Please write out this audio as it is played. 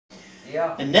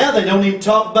Yeah. And now they don't even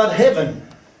talk about heaven.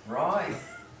 Right.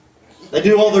 They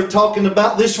do all their talking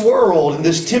about this world and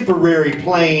this temporary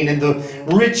plane and the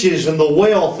riches and the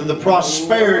wealth and the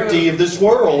prosperity of this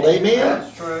world. Amen?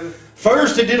 That's true.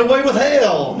 First they did away with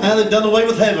hell. Now they've done away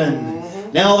with heaven.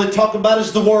 Now all they talk about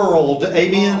is the world.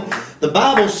 Amen? The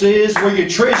Bible says where your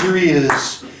treasure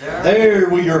is, there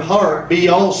will your heart be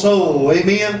also.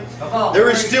 Amen? There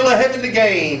is still a heaven to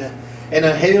gain and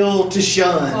a hell to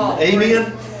shun.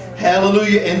 Amen?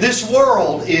 Hallelujah. And this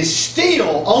world is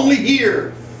still only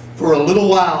here for a little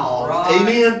while.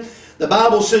 Amen? The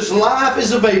Bible says life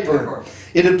is a vapor.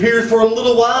 It appears for a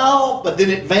little while, but then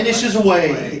it vanishes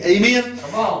away. Amen?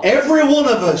 Every one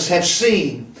of us have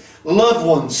seen loved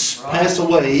ones pass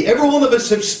away. Every one of us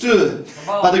have stood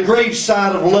by the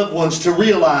graveside of loved ones to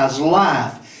realize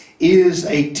life is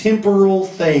a temporal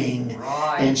thing.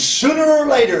 And sooner or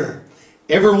later,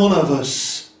 every one of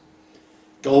us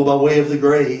go by way of the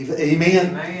grave.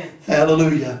 Amen?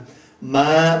 Hallelujah.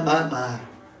 My.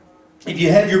 If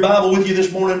you have your Bible with you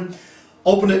this morning,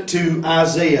 open it to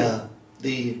Isaiah,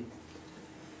 the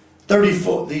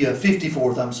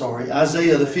 54th, I'm sorry.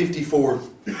 Isaiah, the 54th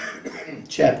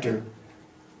chapter.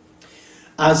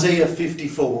 Isaiah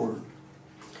 54.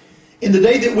 In the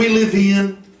day that we live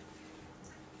in,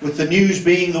 with the news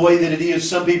being the way that it is,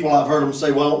 some people I've heard them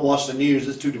say, well, I don't watch the news,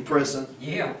 it's too depressing.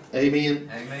 Yeah. Amen.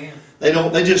 Amen.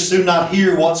 They just do not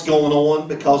hear what's going on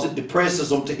because it depresses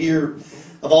them to hear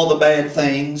of all the bad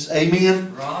things.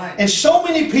 Amen. Right. And so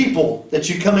many people that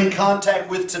you come in contact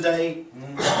with today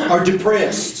are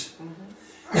depressed.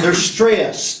 They're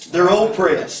stressed. They're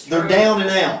oppressed. They're down and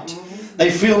out.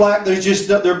 They feel like they're just,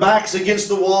 their back's against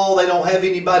the wall. They don't have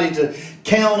anybody to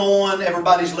count on.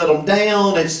 Everybody's let them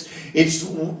down. It's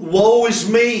woe is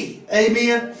me.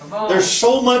 Amen. There's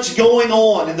so much going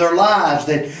on in their lives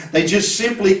that they just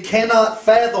simply cannot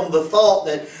fathom the thought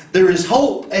that there is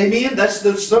hope. Amen. That's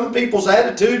some people's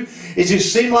attitude. It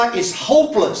just seems like it's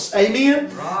hopeless.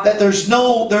 Amen. Right. That there's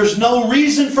no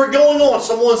reason for going on.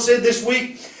 Someone said this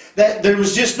week that there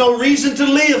was just no reason to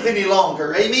live any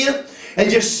longer. Amen. It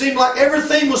just seemed like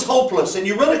everything was hopeless. And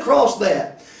you run across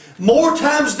that. More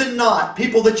times than not,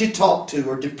 people that you talk to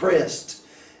are depressed.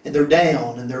 And they're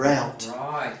down and they're out.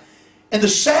 Right. And the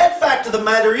sad fact of the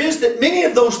matter is that many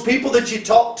of those people that you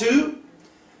talk to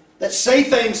that say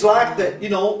things like that, you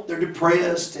know, they're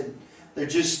depressed and they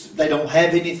don't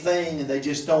have anything and they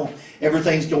just don't,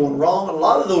 everything's going wrong. A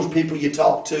lot of those people you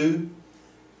talk to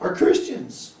are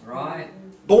Christians. Right.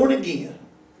 Born again.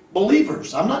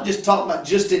 Believers. I'm not just talking about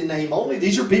just in name only.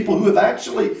 These are people who have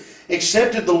actually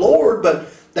accepted the Lord,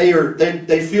 but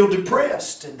they feel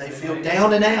depressed and they feel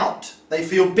down and out. They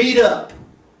feel beat up.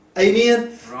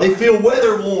 Amen. Right. They feel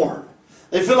weather worn.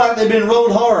 They feel like they've been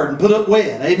rode hard and put up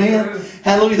wet. Amen. True.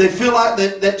 Hallelujah. They feel like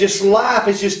that just life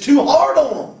is just too hard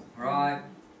on them. Right.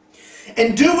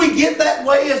 And do we get that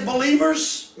way as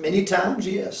believers? Many times,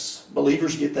 yes.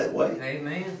 Believers get that way.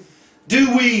 Amen.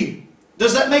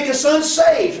 Does that make us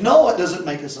unsaved? No, it doesn't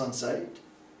make us unsaved.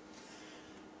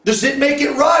 Does it make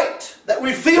it right that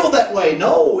we feel that way?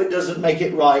 No, it doesn't make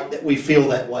it right that we feel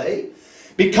that way.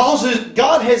 Because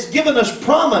God has given us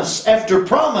promise after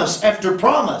promise after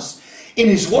promise in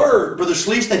His Word, Brother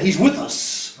Sleece, that He's with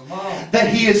us.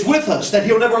 That He is with us. That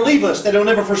He'll never leave us. That He'll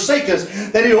never forsake us.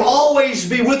 That He'll always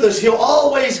be with us. He'll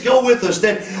always go with us.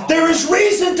 That there is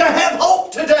reason to have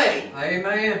hope today.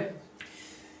 Amen.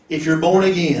 If you're born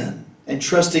again and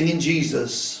trusting in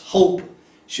Jesus, hope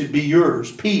should be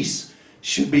yours. Peace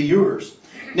should be yours.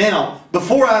 Now,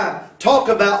 before I talk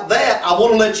about that, I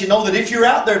want to let you know that if you're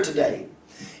out there today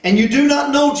and you do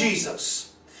not know Jesus,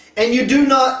 and you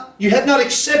have not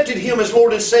accepted Him as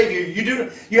Lord and Savior,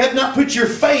 you have not put your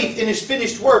faith in His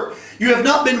finished work, you have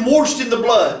not been washed in the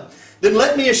blood, then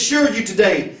let me assure you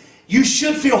today, you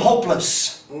should feel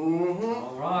hopeless.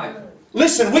 All right.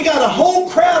 Listen, we got a whole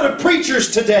crowd of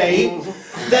preachers today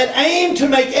that aim to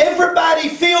make everybody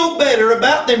feel better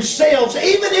about themselves,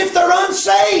 even if they're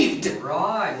unsaved.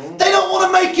 Right. They don't want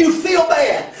to make you feel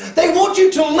bad. They want you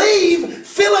to leave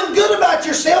feeling good about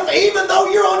yourself, even though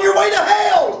you're on your way to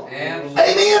hell. Absolutely.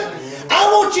 Amen? I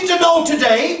want you to know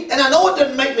today, and I know it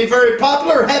doesn't make me very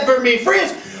popular or have very many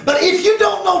friends, but if you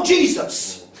don't know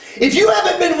Jesus, if you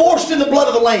haven't been washed in the blood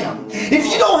of the Lamb, if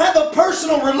you don't have a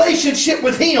personal relationship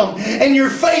with Him and your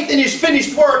faith in His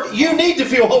finished work, you need to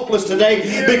feel hopeless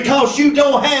today because you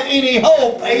don't have any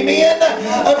hope, amen,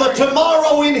 of a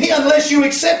tomorrow in Him unless you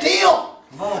accept Him.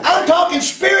 I'm talking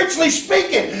spiritually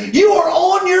speaking. You are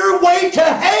on your way to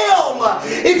hell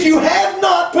if you have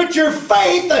not put your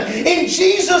faith in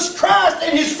Jesus Christ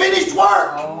and His finished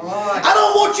work. I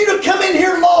don't want you to come in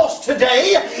here lost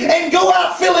today and go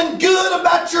out feeling good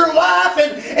about your life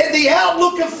the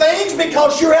outlook of things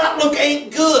because your outlook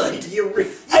ain't good.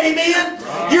 Amen.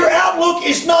 Your outlook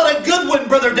is not a good one,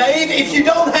 Brother Dave, if you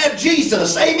don't have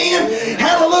Jesus. Amen.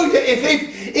 Hallelujah.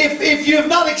 If you have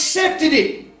not accepted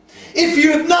it, if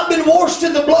you have not been washed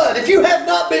in the blood, if you have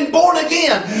not been born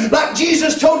again, like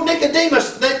Jesus told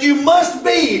Nicodemus that you must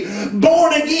be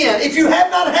born again, if you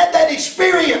have not had that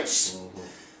experience,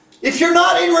 if you're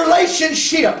not in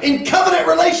relationship, in covenant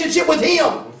relationship with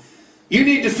Him, you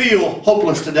need to feel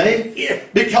hopeless today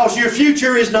because your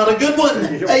future is not a good one.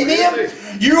 Amen.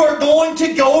 You are going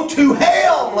to go to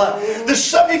hell. The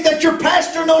subject that your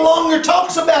pastor no longer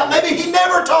talks about, maybe he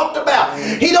never talked about.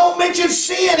 He don't mention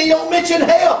sin. He don't mention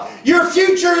hell. Your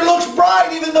future looks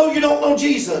bright even though you don't know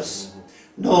Jesus.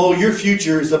 No, your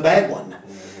future is a bad one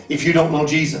if you don't know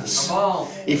Jesus.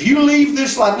 If you leave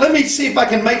this life, let me see if I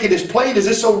can make it as plain as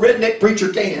this old redneck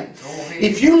preacher can.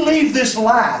 If you leave this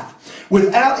life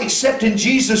without accepting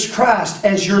Jesus Christ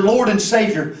as your Lord and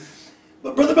Savior.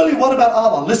 But Brother Billy, what about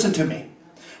Allah? Listen to me.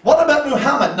 What about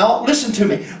Muhammad? No, listen to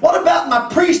me. What about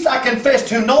my priest I confess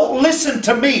to? No, listen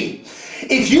to me.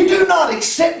 If you do not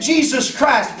accept Jesus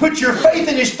Christ, put your faith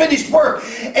in His finished work,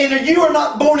 and you are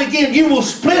not born again, you will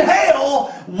split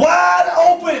hell wide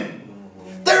open.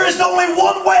 There is only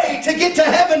one way to get to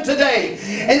heaven today,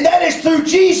 and that is through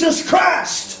Jesus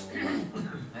Christ.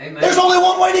 Amen. There's only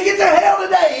one way to get to hell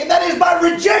today, and that is by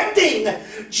rejecting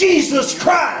Jesus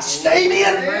Christ.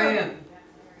 Amen? Amen.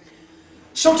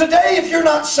 So today, if you're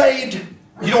not saved,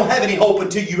 you don't have any hope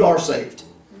until you are saved.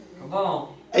 Come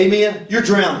on. Amen? You're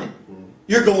drowning.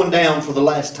 You're going down for the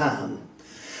last time.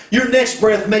 Your next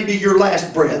breath may be your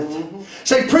last breath.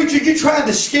 Say, preacher, you trying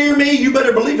to scare me? You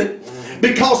better believe it.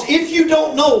 Because if you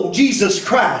don't know Jesus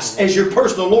Christ as your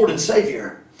personal Lord and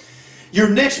Savior, your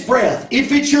next breath,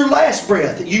 if it's your last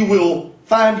breath, you will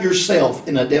find yourself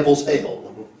in a devil's hell.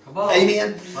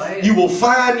 Amen. You will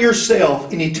find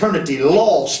yourself in eternity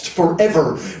lost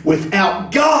forever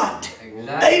without God.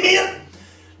 Amen.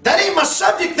 That ain't my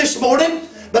subject this morning,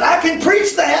 but I can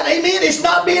preach that. Amen. It's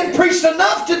not being preached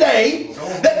enough today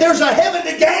that there's a heaven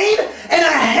to gain and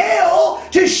a hell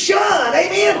to shun.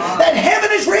 Amen. That heaven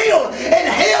is real and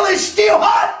hell is still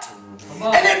hot.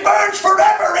 And it burns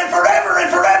forever and forever and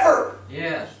forever.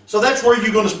 Yes. So that's where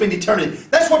you're going to spend eternity.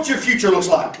 That's what your future looks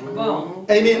like.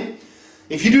 Amen.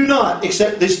 If you do not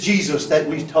accept this Jesus that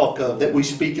we talk of, that we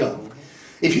speak of,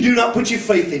 if you do not put your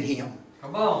faith in Him,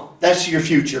 that's your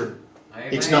future. Amen.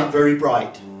 It's not very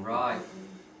bright. Right.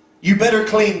 You better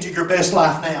cling to your best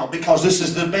life now because this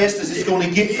is the best as it's going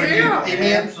to get for you.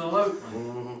 Amen. Absolutely.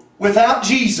 Without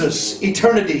Jesus,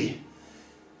 eternity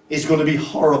is going to be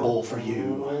horrible for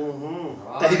you.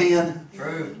 Right. Amen.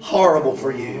 True. Horrible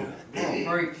for you.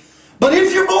 But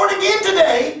if you're born again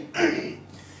today,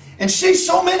 and see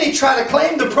so many try to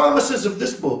claim the promises of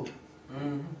this book,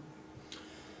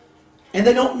 and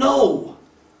they don't know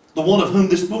the one of whom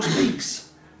this book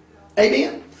speaks.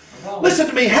 Amen. Listen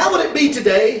to me. How would it be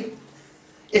today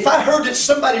if I heard that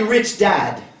somebody rich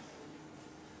died,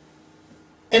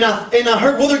 and I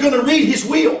heard, well, they're going to read his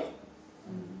will,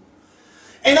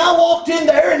 and I walked in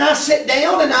there and I sat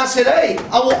down and I said, hey,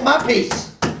 I want my piece.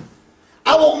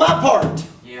 I want my part.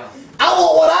 Yeah. I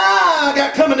want what I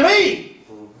got coming to me.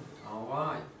 All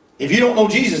right. If you don't know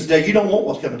Jesus today, you don't want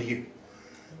what's coming to you.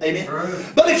 Amen. True.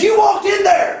 But if you walked in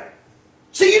there,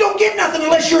 see, you don't get nothing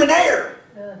unless you're an heir.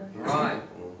 Right.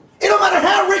 It don't matter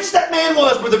how rich that man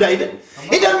was, Brother David.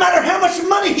 It doesn't matter how much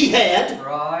money he had.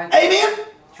 Right. Amen.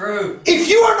 True. If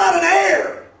you are not an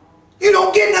heir, you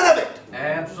don't get none of it.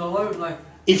 Absolutely.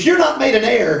 If you're not made an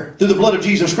heir through the blood of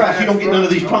Jesus Christ, you don't get none of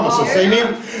these promises.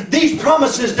 Amen. These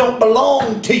promises don't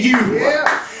belong to you.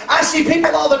 Yeah. I see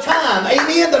people all the time,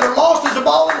 amen, that are lost as a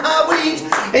ball in high weeds,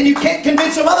 and you can't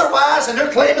convince them otherwise, and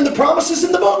they're claiming the promises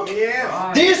in the book.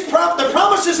 Yeah. The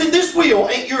promises in this will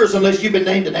ain't yours unless you've been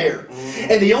named an heir.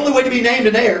 And the only way to be named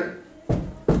an heir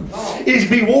is to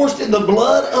be washed in the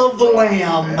blood of the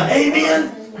Lamb.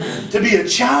 Amen. To be a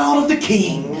child of the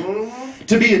King.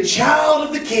 To be a child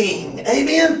of the King.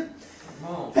 Amen.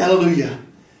 Hallelujah.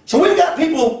 So we've got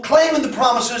people claiming the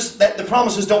promises that the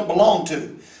promises don't belong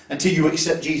to until you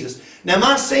accept Jesus. Now, am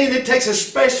I saying it takes a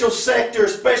special sect or a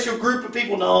special group of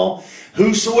people? No.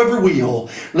 Whosoever will,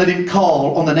 let him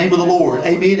call on the name of the Lord.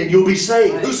 Amen. And you'll be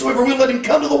saved. Whosoever will, let him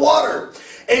come to the water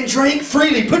and drink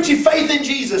freely. Put your faith in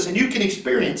Jesus and you can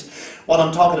experience what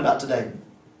I'm talking about today.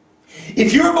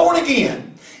 If you're born again,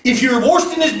 if you're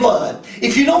washed in His blood,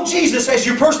 if you know Jesus as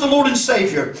your personal Lord and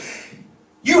Savior,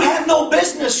 you have no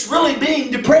business really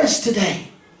being depressed today.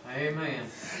 Amen.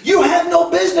 You have no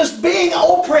business being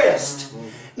oppressed.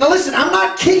 Now listen, I'm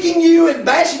not kicking you and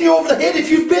bashing you over the head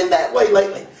if you've been that way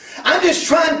lately. I'm just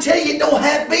trying to tell you it don't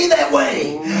have to be that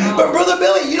way. But Brother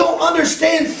Billy, you don't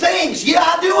understand things. Yeah,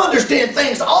 I do understand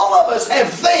things. All of us have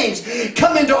things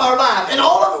come into our life. And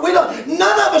all of it,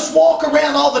 none of us walk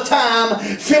around all the time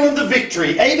feeling the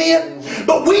victory. Amen?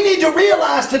 But we need to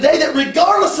realize today that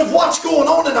regardless of what's going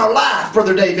on in our life,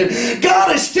 Brother David,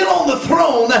 God is still on the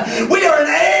throne. We are an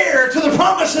heir to the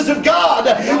promises of God.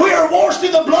 We are washed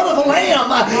in the blood of the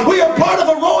Lamb. We are part of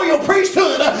a royal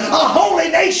priesthood, a holy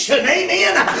nation.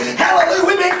 Amen? Hallelujah.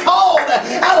 We've been called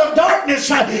out of darkness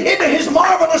into His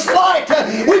marvelous light.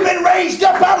 We've been raised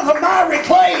up out of the miry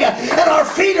clay, and our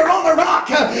feet are on the rock.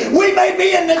 We may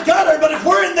be in the gutter, but if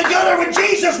we're in the gutter with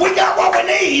Jesus, we got what we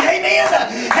need. Amen?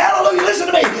 Hallelujah. Listen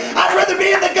to me. I'd rather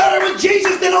be in the gutter with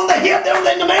Jesus than on the hill,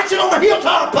 than the mansion on the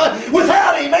hilltop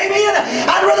without Him. Amen?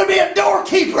 I'd rather be a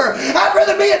doorkeeper. I'd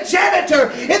rather be a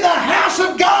janitor in the house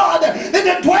of God than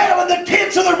to dwell in the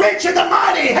tents of the rich and the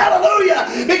mighty.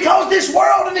 Hallelujah. Because this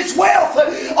world and its wealth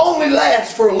only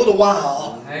lasts for a little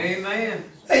while. Amen.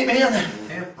 Amen.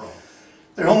 Temporal.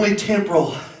 They're only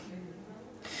temporal.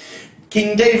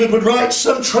 King David would write,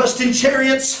 some trust in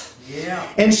chariots,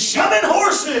 and some in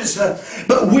horses,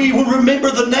 but we will remember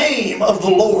the name of the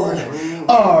Lord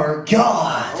our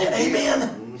God.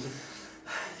 Amen.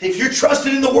 If you're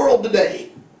trusting in the world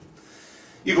today,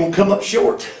 you're going to come up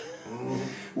short.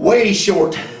 Way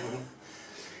short.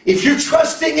 If you're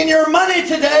trusting in your money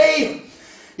today,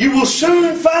 you will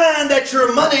soon find that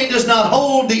your money does not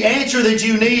hold the answer that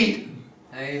you need.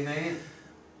 Amen.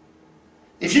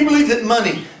 If you believe that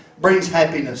money brings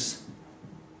happiness,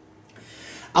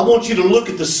 I want you to look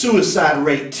at the suicide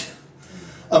rate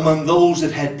among those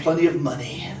that had plenty of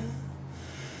money.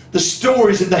 The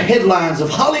stories and the headlines of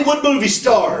Hollywood movie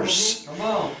stars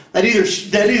that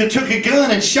either took a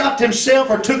gun and shot themselves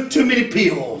or took too many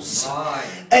pills. Right.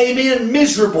 Amen.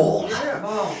 Miserable.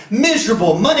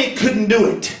 Miserable. Money couldn't do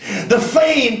it. The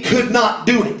fame could not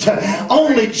do it.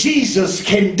 Only Jesus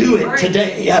can do it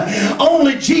today.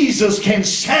 Only Jesus can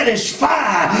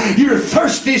satisfy your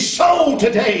thirsty soul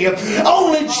today.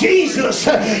 Only Jesus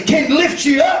can lift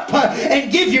you up and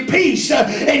give you peace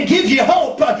and give you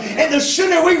hope. And the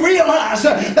sooner we realize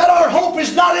that our hope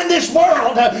is not in this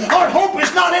world, our hope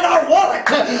is not in our wallet,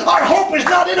 our hope is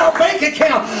not in our bank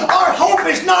account, our hope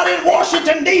is not in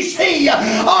Washington D.C.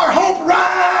 Our hope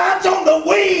rides on the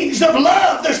wings of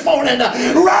love this morning,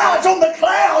 rides on the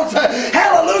clouds.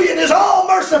 Hallelujah. It is all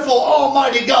merciful,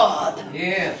 almighty God.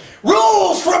 Yeah.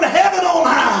 Rules from heaven on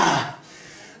high.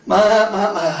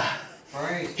 My.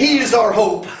 Praise He is our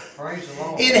hope. Praise the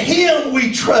Lord. In Him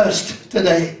we trust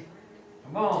today.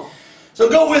 Come on. So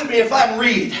go with me if I can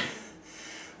read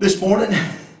this morning.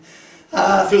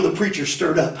 I feel the preacher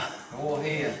stirred up. Go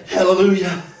ahead.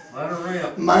 Hallelujah. Let her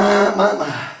rip.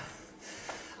 My.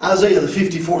 Isaiah the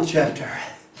 54th chapter.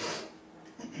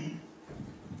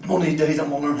 One of these days I'm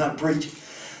going to learn how to preach.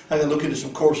 I got to look into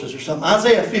some courses or something.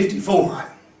 Isaiah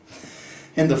 54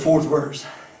 in the 4th verse.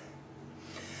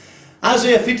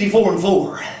 Isaiah 54 and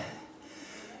 4.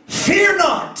 Fear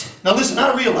not. Now listen,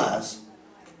 I realize,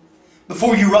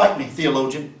 before you write me,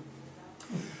 theologian,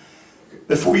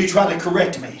 before you try to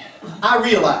correct me, I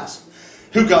realize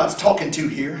who God's talking to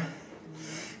here.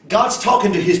 God's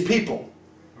talking to His people.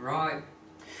 Right.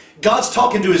 God's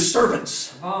talking to His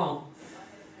servants. Come on.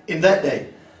 In that day.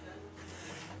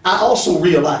 I also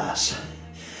realize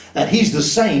that He's the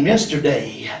same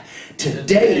yesterday,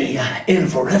 today,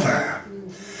 and forever.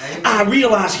 I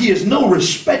realize He is no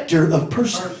respecter of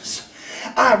persons.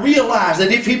 I realize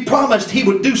that if He promised He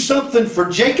would do something for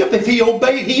Jacob if he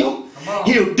obeyed Him,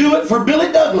 He'll do it for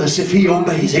Billy Douglas if he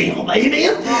obeys Him.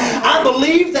 Amen? I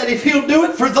believe that if He'll do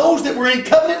it for those that were in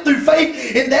covenant through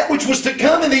faith in that which was to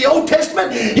come in the Old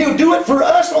Testament, He'll do it for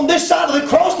us on this side of the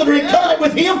cross that are in covenant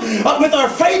with Him, with our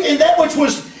faith in that which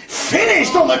was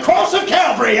finished on the cross of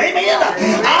Calvary. Amen?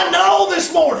 I know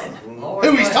this morning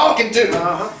who He's talking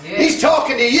to. He's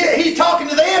talking to you. He's talking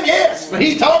to them, yes, but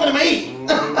He's talking to me.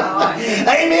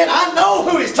 Amen? I know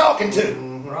who He's talking to.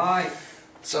 Right.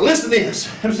 So listen to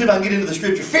this. Let me see if I can get into the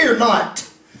scripture. Fear not.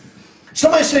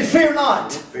 Somebody say, fear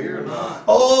not. Fear not.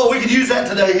 Oh, we could use that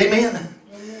today. Amen.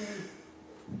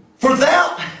 For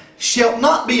thou shalt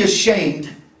not be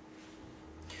ashamed,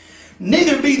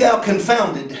 neither be thou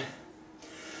confounded.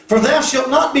 For thou shalt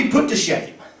not be put to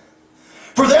shame.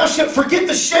 For thou shalt forget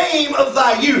the shame of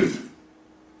thy youth,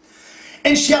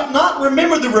 and shalt not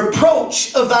remember the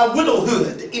reproach of thy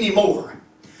widowhood anymore.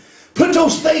 Put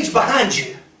those things behind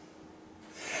you.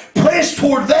 Press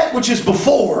toward that which is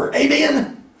before.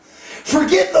 Amen.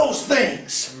 Forget those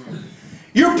things.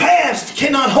 Your past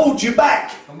cannot hold you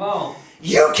back. Come on.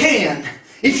 You can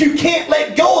if you can't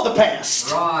let go of the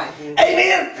past. Right.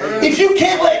 Amen. If you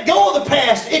can't let go of the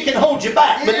past, it can hold you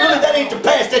back. But really, that ain't the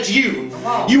past, that's you.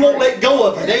 You won't let go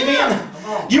of it. Amen.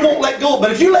 You won't let go.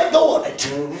 But if you let go of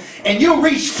it, and you'll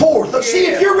reach forth. See,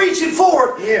 if you're reaching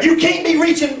forward, you can't be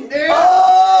reaching.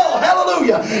 Oh,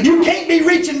 hallelujah. You can't be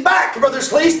reaching back, Brother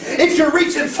Sleece, if you're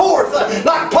reaching forth.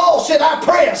 Like Paul said, I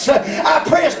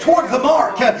press toward the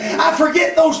mark. I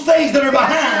forget those things that are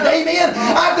behind. Amen.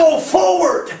 I go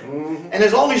forward. And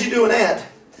as long as you're doing that,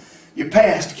 your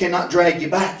past cannot drag you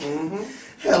back.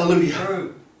 Hallelujah.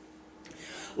 True.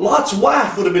 Lot's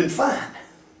wife would have been fine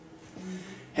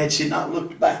had she not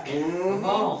looked back. Come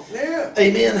on. Yeah.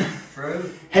 Amen.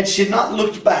 True. Had she not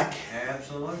looked back.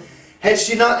 Absolutely. Had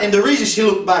she not, and the reason she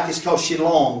looked back is because she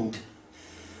longed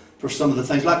for some of the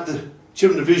things, like the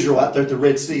children of Israel out there at the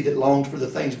Red Sea that longed for the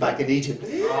things back in Egypt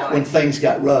when things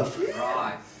got rough.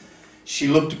 Right. She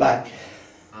looked back.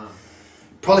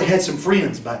 Probably had some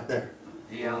friends back there.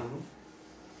 Yeah.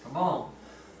 Come on.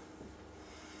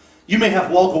 You may have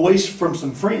to walk away from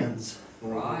some friends.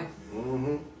 Right.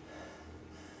 You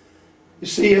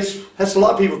see, that's a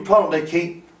lot of people's problem. They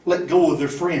can't let go of their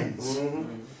friends.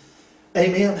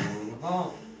 Amen. Come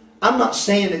on. I'm not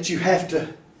saying that you have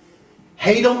to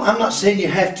hate them. I'm not saying you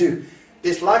have to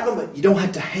dislike them, but you don't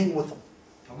have to hang with them.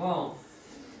 Come on.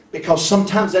 Because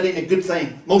sometimes that ain't a good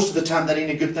thing. Most of the time that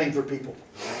ain't a good thing for people.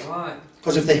 Right.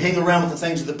 Because if they hang around with the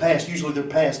things of the past, usually their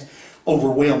past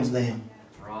overwhelms them.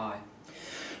 Right.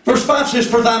 Verse 5 says,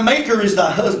 For thy Maker is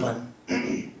thy husband.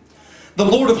 The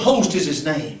Lord of hosts is his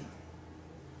name.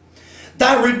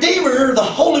 Thy Redeemer, the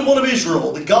Holy One of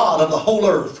Israel, the God of the whole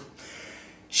earth,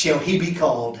 shall he be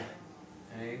called.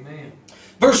 Amen.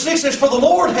 Verse 6 says, For the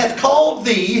Lord hath called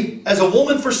thee as a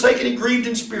woman forsaken and grieved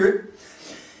in spirit,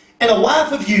 and a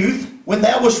wife of youth, when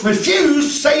thou wast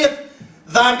refused, saith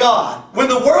thy God. When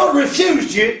the world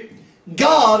refused you,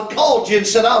 God called you and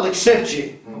said, I'll accept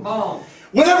you. Come on.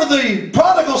 Whenever the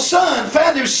prodigal son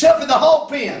found himself in the hog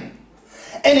pen,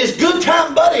 and his good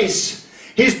time buddies,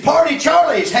 his party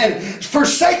Charlies, had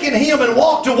forsaken him and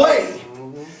walked away,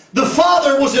 the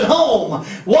father was at home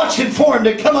watching for him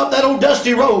to come up that old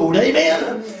dusty road.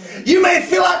 Amen. You may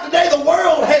feel like today the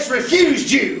world has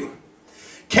refused you.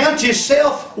 Count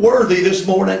yourself worthy this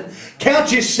morning.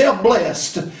 Count yourself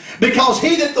blessed. Because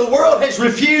he that the world has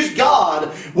refused,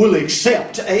 God will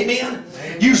accept. Amen.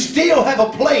 You still have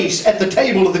a place at the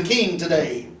table of the King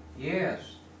today. Yes.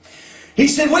 He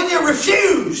said, when you're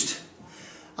refused,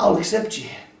 I'll accept you.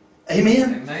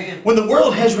 Amen. Amen. When the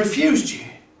world has refused you.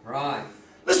 Right.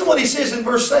 Listen to what he says in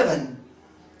verse 7.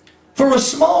 For a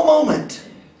small moment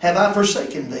have I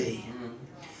forsaken thee.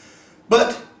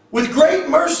 But with great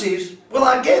mercies will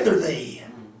I gather thee.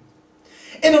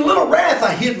 In a little wrath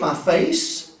I hid my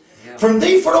face from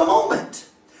thee for a moment.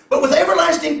 But with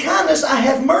everlasting kindness I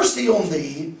have mercy on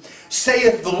thee,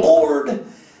 saith the Lord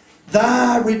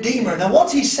thy Redeemer. Now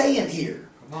what's he saying here?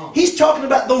 He's talking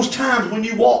about those times when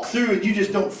you walk through and you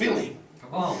just don't feel him.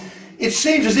 Come on. It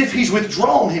seems as if he's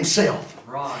withdrawn himself.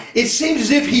 Right. It seems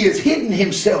as if he has hidden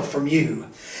himself from you.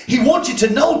 He wants you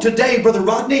to know today, Brother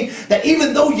Rodney, that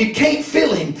even though you can't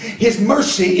feel him, his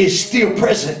mercy is still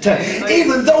present.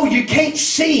 Even though you can't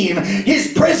see him,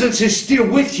 his presence is still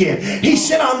with you. He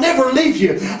said, I'll never leave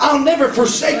you. I'll never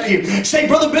forsake you. Say,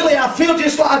 Brother Billy, I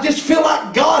just feel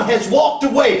like God has walked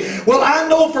away. Well, I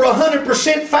know for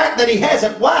 100% fact that he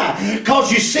hasn't. Why?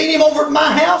 Because you seen him over at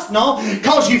my house? No.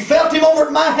 Because you felt him over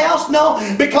at my house?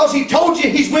 No. Because he told you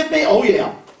he's with me? Oh,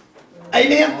 yeah.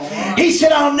 Amen. He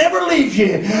said, I'll never leave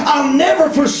you. I'll never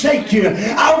forsake you.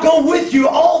 I'll go with you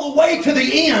all the way to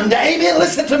the end. Amen.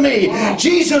 Listen to me.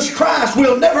 Jesus Christ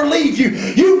will never leave you.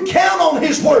 You count on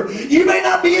his word. You may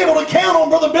not be able to count on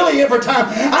Brother Billy every time.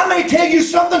 I may tell you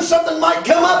something might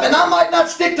come up and I might not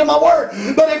stick to my word.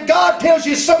 But if God tells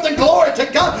you something, glory to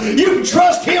God, you can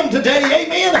trust him today.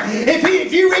 Amen.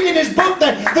 If you read in his book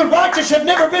that the righteous have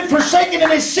never been forsaken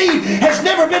and his seed has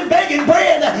never been begging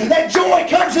bread, that joy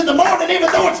comes in the morning. And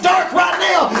even though it's dark right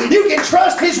now, you can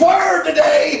trust his word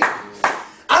today.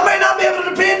 I may not be able to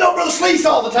depend on Brother Sleece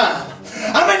all the time.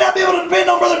 I may not be able to depend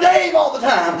on Brother Dave all the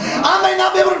time. I may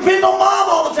not be able to depend on Mom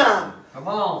all the time. Come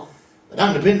on. But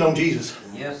I can depend on Jesus.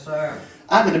 Yes, sir.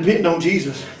 I can depend on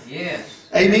Jesus. Yes.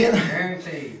 Amen.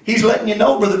 Guaranteed. He's letting you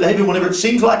know, Brother David, whenever it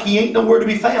seems like he ain't nowhere to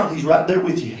be found, he's right there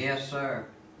with you. Yes, sir.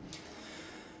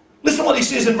 Listen to what he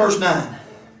says in verse 9.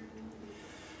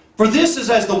 For this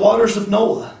is as the waters of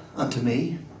Noah unto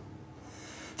me.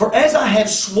 For as I have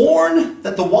sworn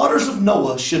that the waters of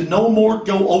Noah should no more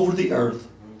go over the earth,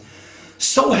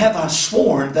 so have I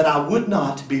sworn that I would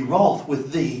not be wroth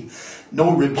with thee,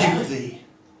 nor rebuke thee.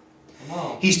 Come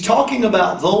on. He's talking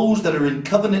about those that are in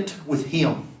covenant with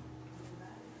Him.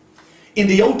 In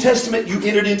the Old Testament, you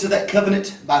entered into that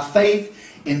covenant by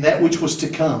faith in that which was to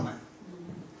come.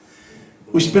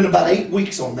 We spent about 8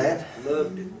 weeks on that.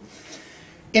 Loved it.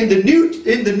 In the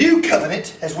new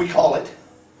covenant, as we call it,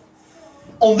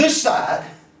 on this side,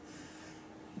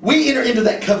 we enter into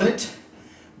that covenant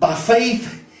by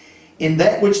faith in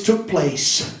that which took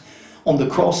place on the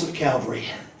cross of Calvary.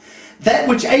 That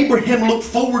which Abraham looked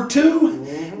forward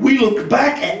to, we look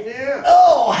back at.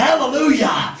 Oh,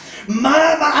 hallelujah.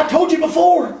 I told you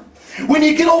before, when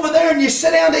you get over there and you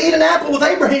sit down to eat an apple with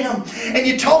Abraham and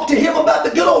you talk to him about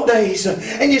the good old days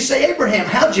and you say, Abraham,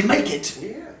 how'd you make it?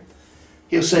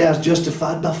 He'll say, I was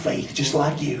justified by faith, just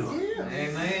like you.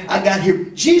 Amen. I got here.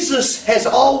 Jesus has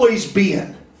always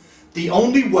been the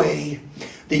only way,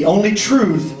 the only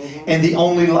truth, and the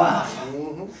only life.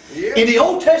 In the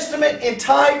Old Testament, in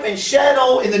type and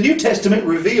shadow, in the New Testament,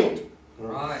 revealed.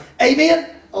 Right. Amen?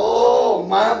 Oh,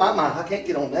 my. I can't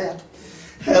get on that.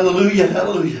 Hallelujah,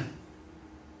 hallelujah.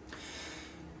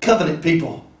 Covenant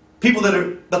people. People that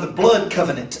are by the blood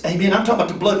covenant. Amen. I'm talking about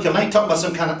the blood covenant. I ain't talking about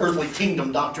some kind of earthly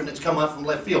kingdom doctrine that's come out from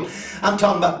left field. I'm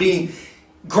talking about being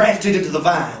grafted into the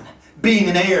vine. Being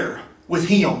an heir with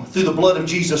Him through the blood of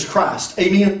Jesus Christ.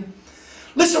 Amen.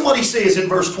 Listen what He says in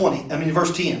verse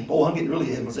 10. Oh, I'm getting really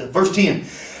ahead of myself. Verse 10.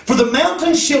 For the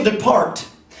mountains shall depart,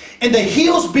 and the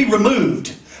hills be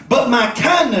removed, but my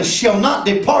kindness shall not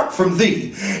depart from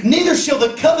thee, neither shall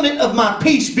the covenant of my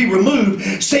peace be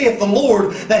removed, saith the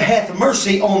Lord that hath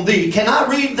mercy on thee. Can I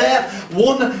read that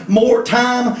one more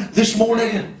time this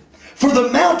morning? For the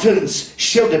mountains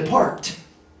shall depart,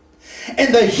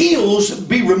 and the hills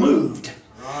be removed,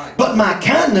 but my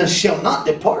kindness shall not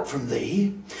depart from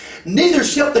thee, neither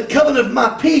shall the covenant of my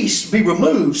peace be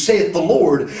removed, saith the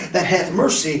Lord that hath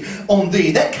mercy on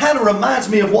thee. That kind of reminds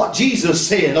me of what Jesus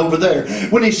said over there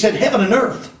when He said, heaven and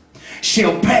earth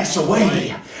shall pass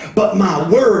away, but my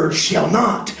word shall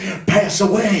not pass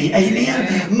away.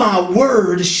 Amen. My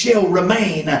word shall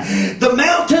remain. The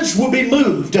mountains will be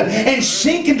moved and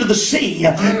sink into the sea.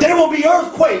 There will be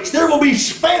earthquakes. There will be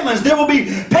famines. There will be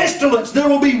pestilence. There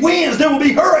will be winds. There will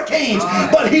be hurricanes.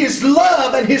 But His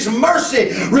love and His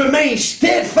mercy remain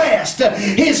steadfast.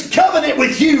 His covenant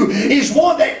with you is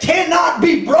one that cannot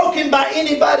be broken by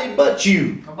anybody but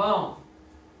you. Come on.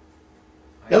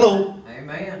 Hello.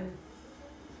 Amen.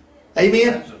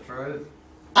 Amen. That's the truth.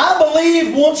 I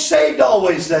believe once saved,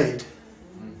 always saved.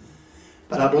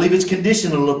 But I believe it's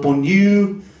conditional upon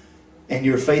you and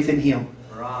your faith in Him.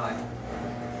 Right.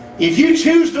 If you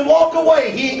choose to walk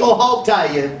away, He ain't going to hog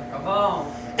tie you. Come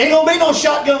on. Ain't going to be no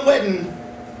shotgun wedding.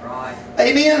 Right.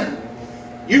 Amen.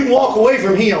 You can walk away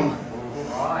from Him.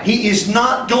 Right. He is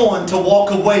not going to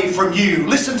walk away from you.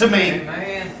 Listen to me.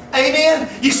 Amen. Amen.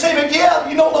 You say, but yeah,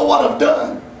 you don't know what I've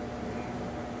done.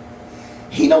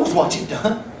 He knows what you've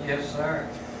done. Yes, sir.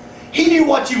 He knew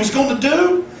what you was going to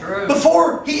do. True.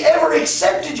 Before He ever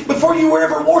accepted you, before you were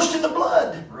ever washed in the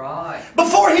blood. Right.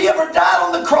 Before He ever died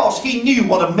on the cross, He knew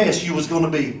what a mess you was going to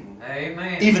be.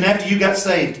 Amen. Even after you got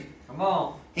saved, Come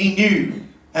on. He knew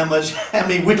how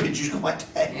many whippings you was going to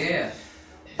have. Yes.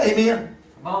 Amen.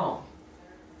 Come on.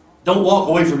 Don't walk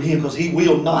away from Him, because He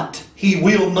will not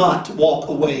walk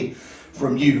away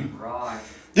from you. Right.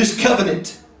 This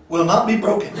covenant will not be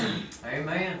broken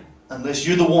Amen. unless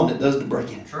you're the one that does the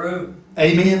breaking. True.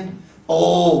 Amen.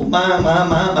 Oh, my.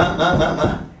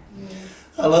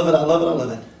 I love it, I love it, I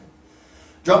love it.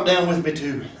 Drop down with me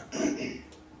to...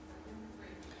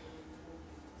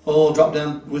 drop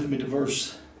down with me to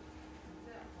verse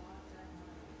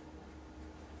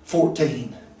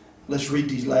 14. Let's read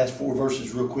these last 4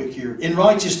 verses real quick here. In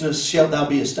righteousness shalt thou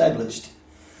be established.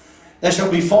 Thou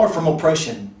shalt be far from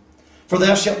oppression. For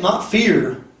thou shalt not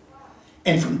fear,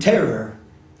 and from terror,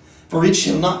 for it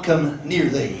shall not come near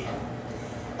thee.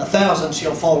 1,000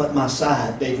 shall fall at my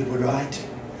side, David would write.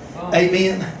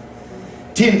 Amen.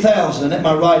 10,000 at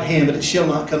my right hand, but it shall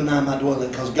not come nigh my dwelling,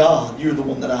 because God, you're the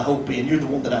one that I hope in. You're the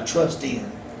one that I trust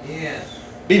in. Yes.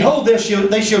 Behold, they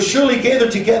shall surely gather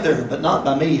together, but not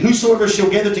by me. Whosoever shall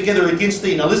gather together against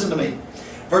thee. Now listen to me.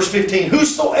 Verse 15.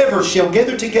 Whosoever shall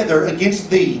gather together against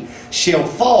thee shall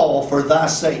fall for thy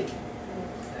sake.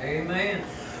 Amen.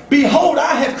 Behold,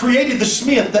 I have created the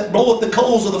smith that bloweth the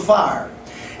coals of the fire,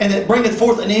 and that bringeth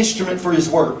forth an instrument for his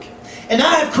work. And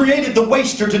I have created the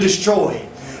waster to destroy.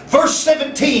 Verse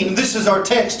 17, this is our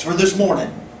text for this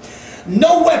morning.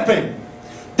 No weapon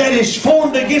that is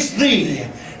formed against thee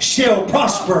shall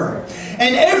prosper,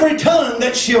 And every tongue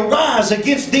that shall rise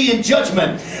against thee in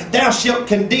judgment, thou shalt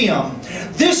condemn.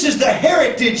 This is the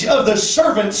heritage of the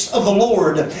servants of the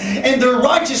Lord, and their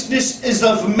righteousness is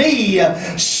of me,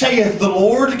 saith the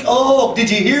Lord. Oh,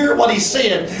 did you hear what he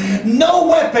said? No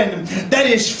weapon that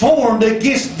is formed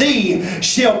against thee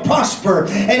shall prosper,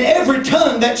 and every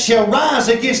tongue that shall rise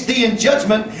against thee in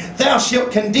judgment, thou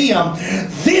shalt condemn.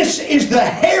 This is the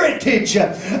heritage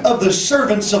of the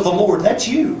servants of the Lord. That's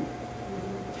you.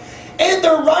 And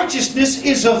their righteousness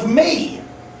is of me.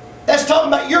 That's talking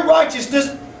about your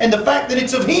righteousness and the fact that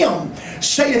it's of Him,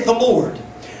 saith the Lord.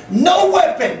 No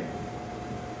weapon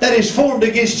that is formed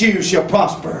against you shall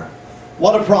prosper.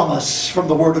 What a promise from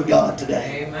the Word of God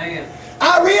today. Amen.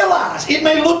 I realize it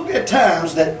may look at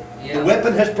times that the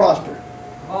weapon has prospered.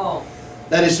 Oh.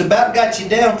 That it's about got you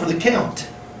down for the count.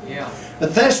 Yeah.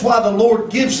 But that's why the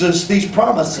Lord gives us these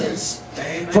promises.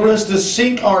 Amen. For us to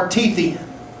sink our teeth in.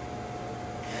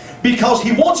 Because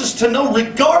He wants us to know,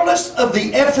 regardless of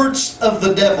the efforts of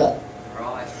the devil,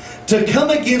 Right. to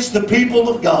come against the people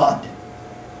of God.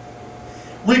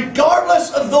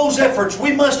 Regardless of those efforts,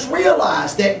 we must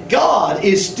realize that God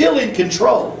is still in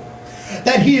control.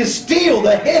 That He is still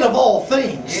the head of all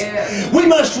things. Yes. We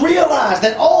must realize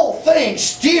that all things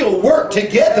still work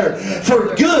together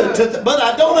for good. But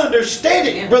I don't understand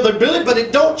it, Brother Billy, but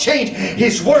it don't change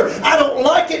His Word. I don't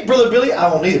like it, Brother Billy, I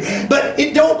don't either. But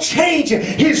it don't change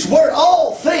His Word.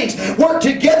 All things work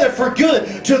together for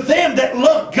good to them that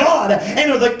love God and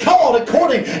are the called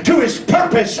according to His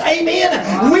purpose.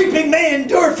 Amen. Weeping may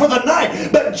endure for the night,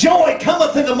 but joy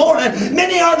cometh in the morning.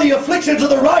 Many are the afflictions of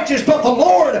the righteous, but the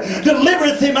Lord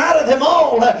delivereth him out of them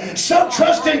all. Some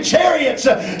trust in chariots,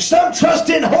 some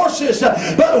trust in horses,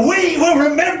 but we will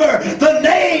remember the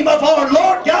name of our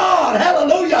Lord God.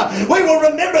 Hallelujah. We will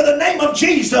remember the name of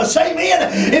Jesus.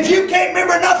 Amen. If you can't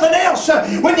remember nothing else,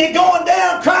 when you're going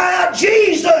down, cry out,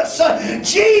 Jesus,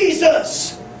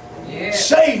 Jesus, Yes.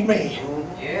 save me.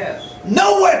 Yes.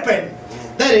 No weapon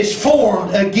that is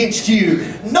formed against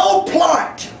you, no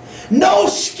plot, no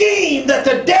scheme that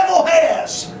the devil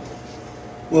has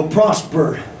will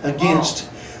prosper against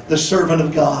the servant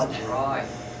of God. Right.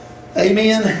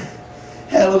 Amen.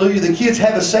 Hallelujah. The kids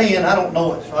have a saying, I don't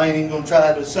know it, so I ain't even going to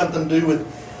try it. It's something to do with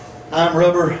I'm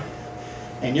rubber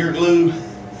and you're glue.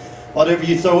 Whatever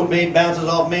you throw at me bounces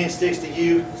off me and sticks to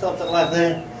you. Something like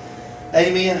that.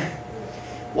 Amen.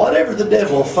 Whatever the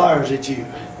devil fires at you.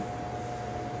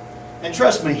 And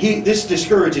trust me, this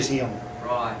discourages him.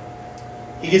 Right.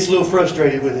 He gets a little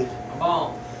frustrated with it. Come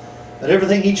on. But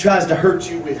everything he tries to hurt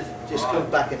you with just comes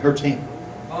back and hurts him.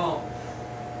 Come on.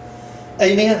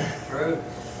 Amen. True.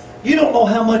 You don't know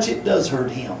how much it does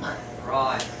hurt him.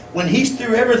 Right. When he's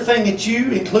through everything at you,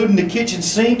 including the kitchen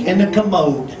sink and the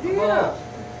commode. Come on.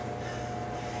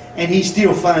 And he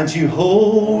still finds you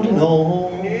holding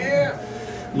on. Yeah.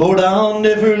 Lord, I'll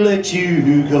never let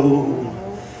you go.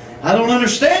 I don't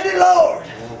understand it, Lord.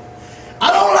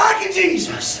 I don't like it,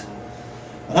 Jesus.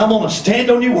 But I'm going to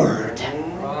stand on your word.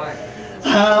 Right.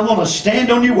 I'm going to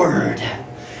stand on your word.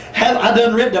 I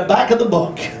done read the back of the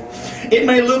book. It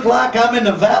may look like I'm in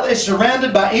the valley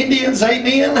surrounded by Indians,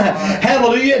 amen,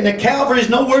 hallelujah, and the Calvary's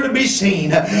nowhere to be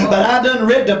seen. But I done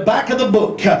read the back of the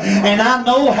book, and I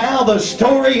know how the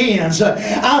story ends.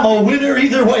 I'm a winner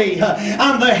either way.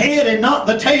 I'm the head and not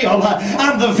the tail.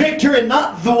 I'm the victor and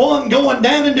not the one going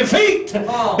down in defeat.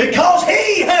 Because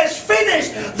He has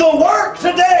finished the work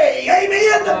today,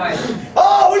 amen.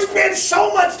 Oh, we spend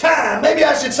so much time, maybe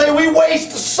I should say we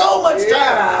waste so much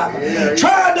time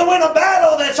trying to win a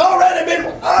battle that's already been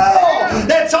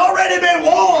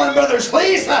won, brothers,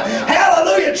 please.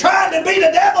 Hallelujah. Trying to beat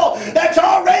the devil that's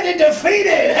already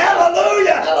defeated.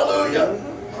 Hallelujah. Hallelujah.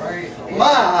 Praise the Lord.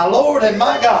 My Lord and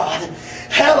my God.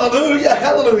 Hallelujah.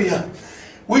 Hallelujah.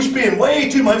 We spend way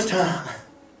too much time.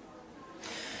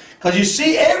 Because you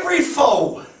see, every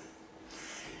foe,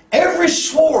 every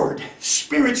sword,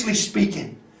 spiritually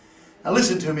speaking. Now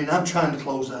listen to me, and I'm trying to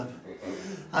close up.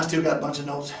 I still got a bunch of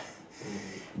notes.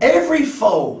 Every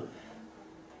foe,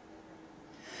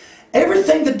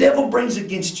 everything the devil brings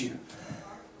against you,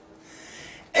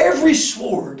 every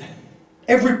sword,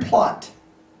 every plot,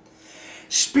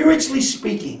 spiritually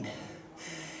speaking,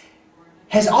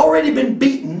 has already been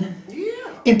beaten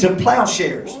into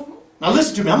plowshares. Now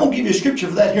listen to me, I'm going to give you a scripture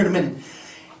for that here in a minute.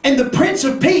 And the Prince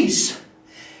of Peace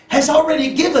has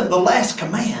already given the last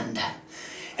command.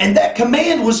 And that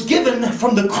command was given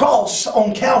from the cross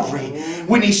on Calvary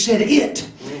when He said, "It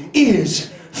is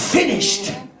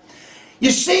finished." You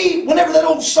see, whenever that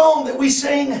old song that we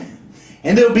sing,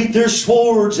 and they'll beat their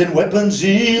swords and weapons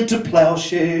into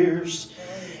plowshares,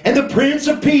 and the Prince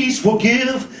of Peace will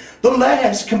give the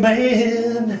last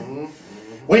command.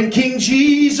 When King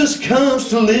Jesus comes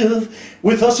to live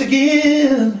with us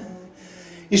again.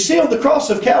 You see, on the cross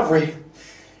of Calvary,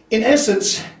 in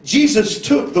essence, Jesus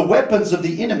took the weapons of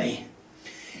the enemy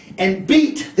and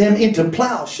beat them into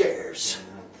plowshares.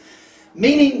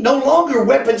 Meaning no longer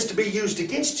weapons to be used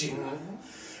against you,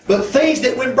 but things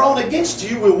that when brought against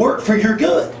you will work for your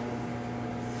good.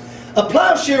 A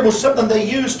plowshare was something they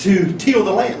used to till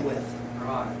the land with.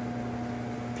 Right.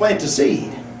 Plant a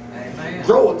seed. Amen.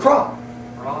 Grow a crop.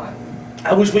 Right.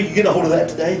 I wish we could get a hold of that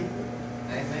today.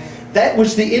 Amen. That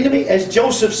was the enemy, as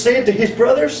Joseph said to his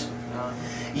brothers.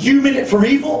 You meant it for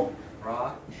evil.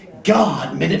 Right.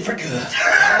 God meant it for good.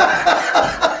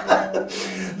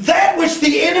 That which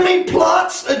the enemy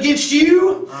plots against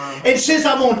you and says,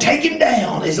 I'm going to take him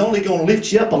down, is only going to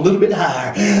lift you up a little bit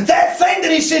higher. That thing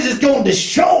that he says is going to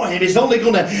destroy him is only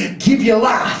going to give you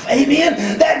life.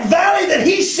 Amen. That valley that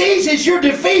he sees as your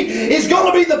defeat is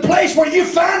going to be the place where you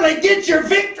finally get your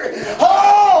victory.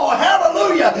 Oh,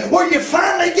 hallelujah. Where you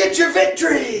finally get your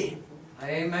victory.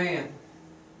 Amen.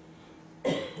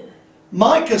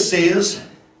 Micah says,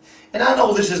 and I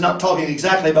know this is not talking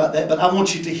exactly about that, but I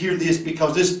want you to hear this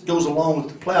because this goes along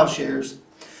with the plowshares.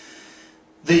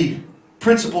 The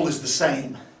principle is the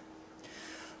same.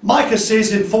 Micah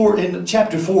says in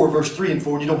chapter 4, verse 3 and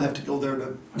 4, and you don't have to go there,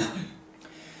 but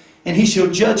and he shall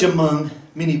judge among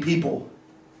many people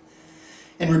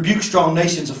and rebuke strong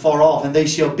nations afar off, and they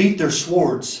shall beat their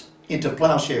swords into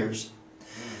plowshares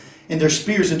and their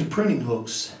spears into pruning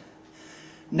hooks.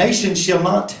 Nation shall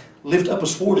not lift up a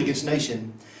sword against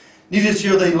nation, neither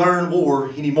shall they learn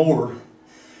war any more.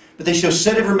 But they shall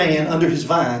set every man under his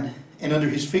vine and under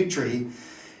his fig tree,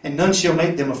 and none shall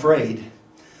make them afraid.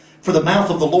 For the mouth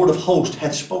of the Lord of hosts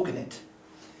hath spoken it.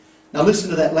 Now listen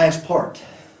to that last part.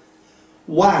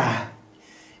 Why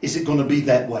is it going to be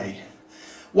that way?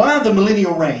 Why in the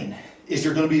millennial reign is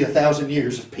there going to be 1,000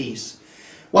 years of peace?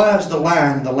 Why is the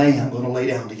lion and the lamb going to lay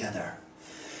down together?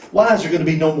 Why is there going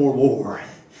to be no more war?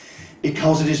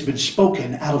 Because it has been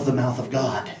spoken out of the mouth of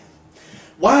God.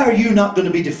 Why are you not going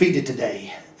to be defeated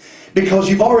today? Because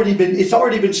it's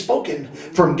already been spoken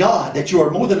from God that you are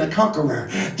more than a conqueror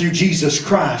through Jesus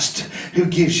Christ, who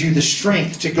gives you the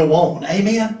strength to go on.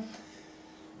 Amen?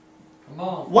 Come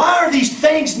on. Why are these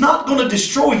things not going to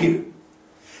destroy you?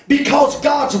 Because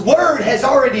God's Word has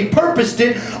already purposed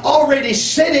it, already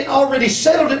said it, already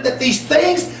settled it, that these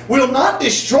things will not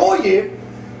destroy you,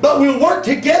 but will work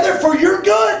together for your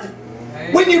good.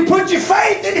 Amen. When you put your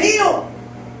faith in Him.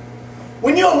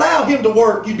 When you allow Him to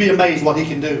work, you'd be amazed what He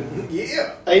can do.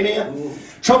 Yeah. Amen.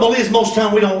 Trouble is, most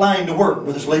time we don't allow Him to work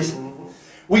with us, Lisa.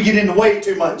 We get in the way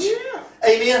too much. Yeah.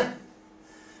 Amen.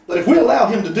 But if we allow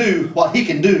Him to do what He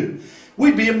can do,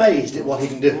 we'd be amazed at what He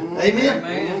can do. Amen.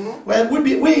 Amen. Well,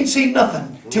 we ain't seen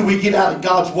nothing till we get out of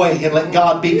God's way and let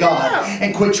God be God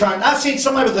and quit trying. I've seen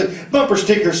somebody with a bumper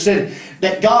sticker said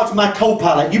that God's my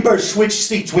co-pilot. You better switch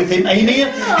seats with Him. Amen.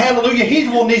 Yeah. Hallelujah. He's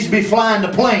the one who needs to be flying the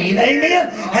plane.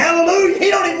 Amen. Hallelujah. He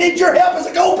don't even need your help as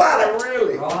a co-pilot.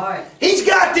 Really? Right. He's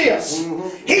got this.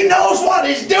 He knows what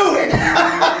He's doing.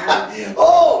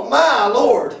 Oh my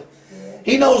Lord.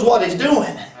 He knows what He's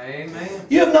doing. Amen.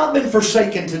 You have not been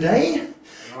forsaken today.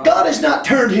 God has not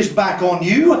turned His back on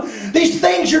you. These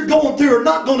things you're going through are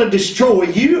not going to destroy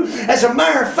you. As a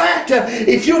matter of fact,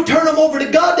 if you turn them over to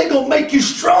God, they're going to make you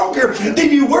stronger than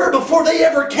you were before they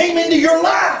ever came into your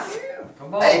life.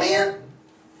 Come on. Amen.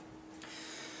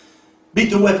 Beat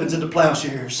the weapons into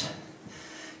plowshares.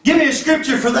 Give me a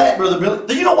scripture for that, Brother Billy.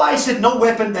 Do you know why He said no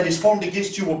weapon that is formed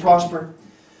against you will prosper?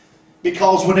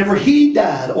 Because whenever He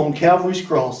died on Calvary's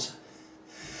cross,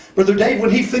 Brother Dave, when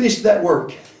He finished that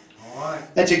work,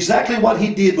 that's exactly what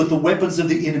He did with the weapons of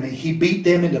the enemy. He beat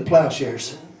them into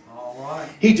plowshares. All right.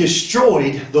 He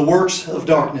destroyed the works of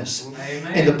darkness.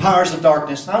 Amen. And the powers of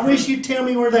darkness. I wish you'd tell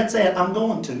me where that's at. I'm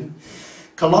going to.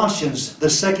 Colossians, the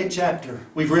 2nd chapter.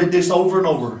 We've read this over and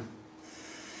over.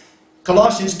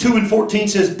 Colossians 2 and 14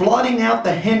 says, blotting out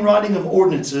the handwriting of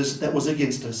ordinances that was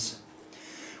against us,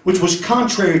 which was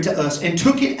contrary to us, and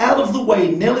took it out of the way,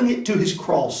 nailing it to His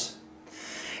cross.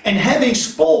 And having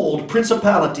spoiled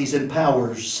principalities and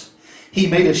powers, He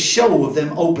made a show of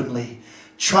them openly,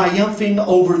 triumphing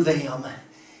over them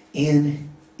in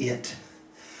it.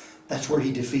 That's where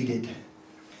He defeated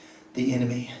the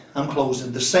enemy. I'm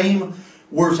closing. The same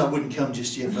words, I wouldn't come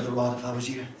just yet, Brother Rod, if I was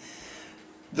you.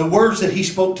 The words that He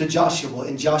spoke to Joshua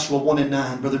in Joshua 1 and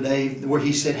 9, Brother Dave, where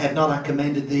He said, have not I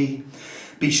commanded thee?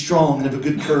 Be strong and of a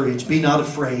good courage. Be not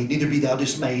afraid, neither be thou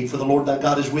dismayed, for the Lord thy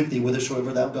God is with thee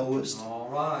whithersoever thou goest. All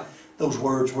right. Those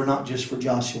words were not just for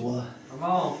Joshua. Come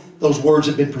on. Those words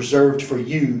have been preserved for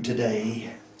you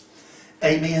today.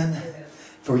 Amen.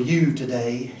 for you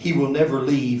today. He will never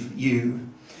leave you.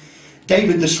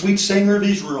 David, the sweet singer of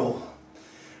Israel,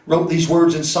 wrote these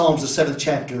words in Psalms, the 7th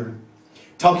chapter,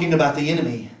 talking about the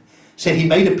enemy. Said he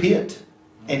made a pit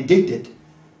and digged it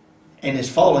and has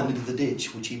fallen into the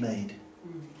ditch which he made.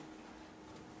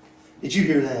 Did you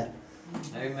hear that?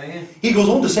 Amen. He goes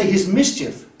on to say his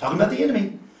mischief, talking about the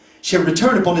enemy, shall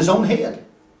return upon his own head,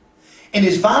 and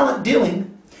his violent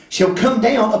dealing shall come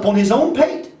down upon his own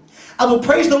pate. I will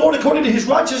praise the Lord according to his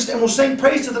righteousness, and will sing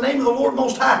praise to the name of the Lord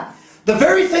Most High. The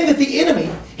very thing that the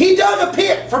enemy, he dug a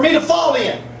pit for me to fall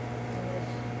in.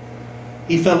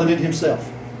 He fell in it himself.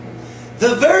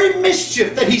 The very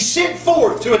mischief that he sent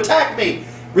forth to attack me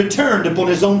returned upon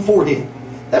his own forehead.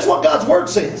 That's what God's Word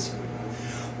says.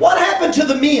 What happened to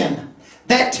the men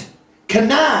that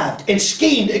connived and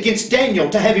schemed against Daniel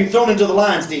to have him thrown into the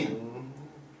lion's den?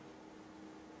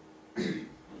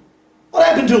 What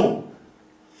happened to them?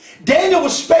 Daniel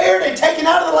was spared and taken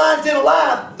out of the lion's den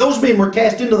alive. Those men were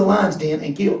cast into the lion's den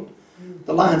and killed.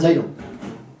 The lions ate them.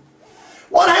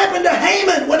 What happened to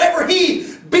Haman whenever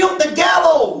he built the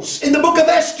gallows in the book of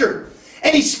Esther?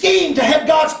 And he schemed to have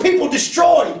God's people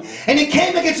destroyed. And he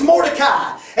came against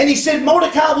Mordecai. And he said,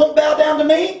 Mordecai won't bow down to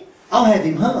me. I'll have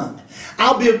him hung.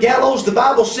 I'll build gallows. The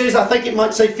Bible says, I think it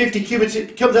might say 50 cubits.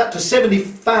 It comes out to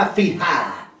 75 feet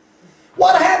high.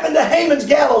 What happened to Haman's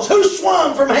gallows? Who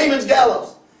swung from Haman's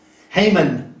gallows?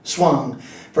 Haman swung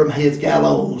from his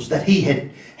gallows that he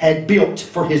had built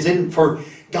for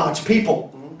God's people.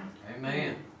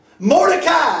 Amen.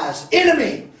 Mordecai's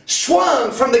enemy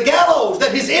swung from the gallows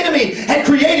that his enemy had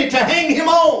created to hang him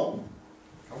on.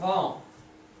 Come on.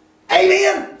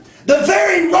 Amen. The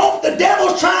very rope the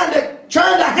devil's trying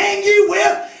to hang you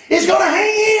with is going to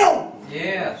hang him.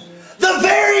 Yes. The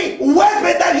very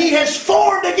weapon that he has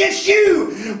formed against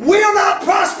you will not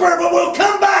prosper, but will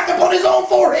come back upon his own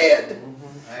forehead.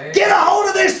 Amen. Get a hold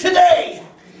of this today,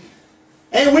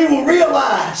 and we will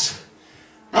realize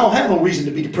I don't have no reason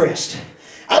to be depressed.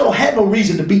 I don't have no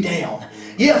reason to be down.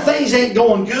 Yeah, things ain't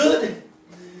going good.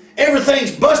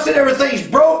 Everything's busted. Everything's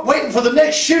broke, waiting for the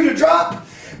next shoe to drop.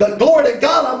 But glory to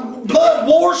God, I'm blood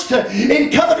washed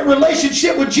in covenant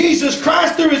relationship with Jesus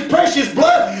Christ through His precious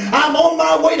blood. I'm on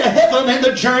my way to heaven, and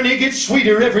the journey gets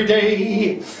sweeter every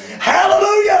day.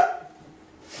 Hallelujah!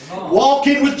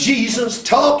 Walking with Jesus,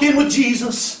 talking with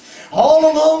Jesus,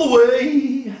 all along the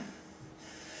way.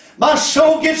 My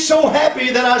soul gets so happy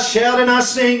that I shout and I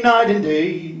sing night and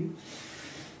day.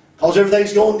 Because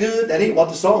everything's going good. That ain't what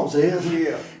the song says.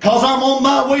 Yeah. Because I'm on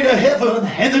my way to heaven,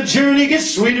 and the journey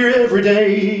gets sweeter every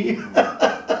day.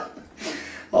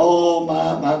 Oh,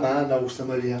 my, I know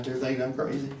somebody out there thinking I'm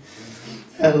crazy.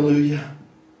 Hallelujah.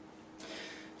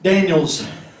 Daniel's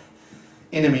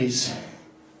enemies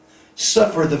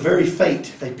suffer the very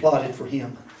fate they plotted for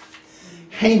him.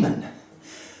 Haman,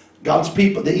 God's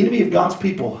people, the enemy of God's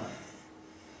people,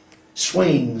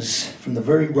 swings from the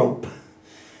very rope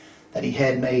that he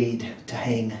had made to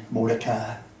hang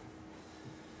Mordecai.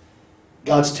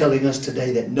 God's telling us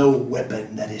today that no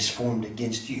weapon that is formed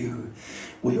against you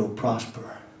will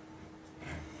prosper.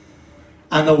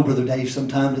 I know, Brother Dave,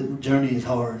 sometimes the journey is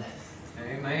hard.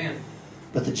 Amen.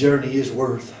 But the journey is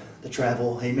worth the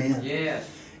travel. Amen. Yes.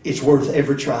 It's worth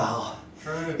every trial.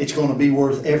 True. It's going to be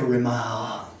worth every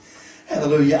mile.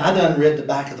 Hallelujah. I done read the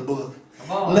back of the book.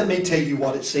 Come on. Let me tell you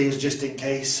what it says just in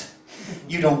case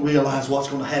you don't realize what's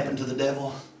going to happen to the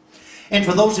devil. And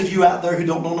for those of you out there who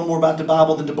don't know no more about the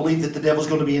Bible than to believe that the devil's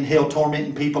going to be in hell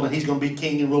tormenting people and he's going to be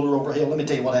king and ruler over hell, let me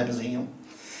tell you what happens to him.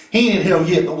 He ain't in hell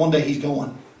yet, but one day he's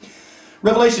going.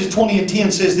 Revelation 20 and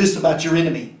 10 says this about your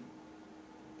enemy.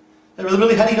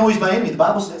 Really, how do you know he's my enemy? The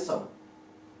Bible says so.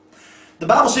 The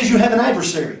Bible says you have an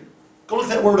adversary. Go look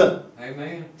that word up.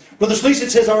 Amen. Brother Sleece,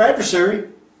 it says our adversary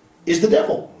is the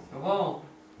devil. Come on.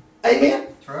 Amen.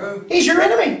 True. He's your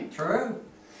enemy. True.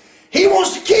 He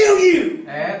wants to kill you.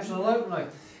 Absolutely.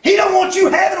 He don't want you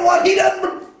having what he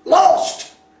done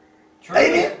lost. True.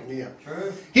 Amen. Yeah.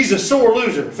 True. He's a sore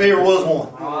loser if there was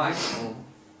one. Right.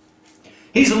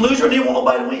 He's a loser and he don't want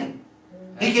nobody to win.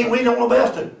 He can't win, don't want nobody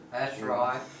else to. That's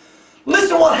right. Listen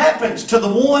to what happens to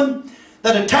the one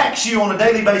that attacks you on a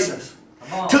daily basis.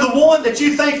 Come on. To the one that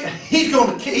you think he's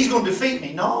going to defeat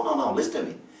me. No. Listen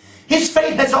to me. His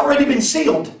fate has already been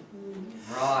sealed.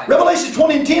 Right. Revelation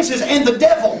 20 and 10 says, and the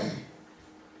devil,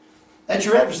 that's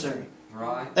your adversary.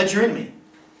 Right. That's your enemy.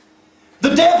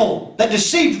 The devil that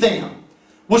deceived them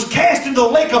was cast into the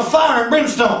lake of fire and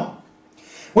brimstone,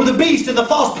 where the beast and the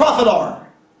false prophet are,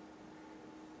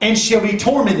 and shall be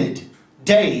tormented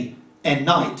day and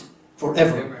night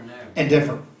forever and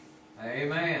ever.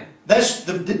 Amen. That's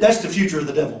the future of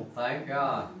the devil. Thank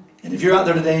God. And if you're out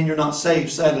there today and you're not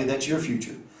saved, sadly, that's your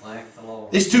future. Thank the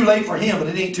Lord. It's too late for him, but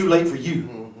it ain't too late for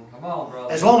you. Come on,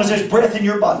 brother. As long as there's breath in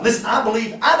your body. Listen, I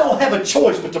don't have a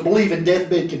choice but to believe in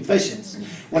deathbed confessions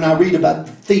when I read about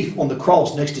the thief on the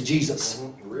cross next to Jesus.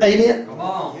 Amen? Come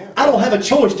on. I don't have a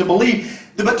choice but to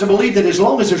believe that as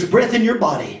long as there's breath in your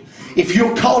body, if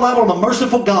you'll call out on the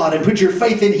merciful God and put your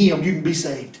faith in Him, you can be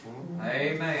saved.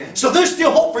 Amen. So there's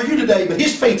still hope for you today, but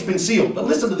his fate's been sealed. But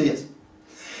listen to this.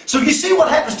 So you see what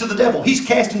happens to the devil. He's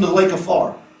cast into the lake of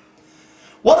fire.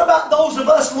 What about those of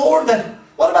us, Lord,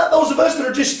 what about those of us that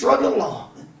are just struggling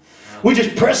along? We're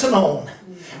just pressing on.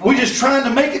 We're just trying to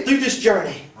make it through this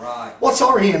journey. Right. What's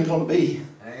our end going to be?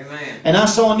 Amen. And I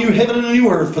saw a new heaven and a new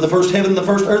earth, for the first heaven and the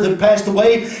first earth had passed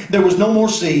away. There was no more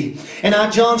sea. And I,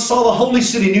 John, saw the holy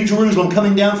city, New Jerusalem,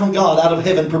 coming down from God out of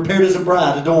heaven, prepared as a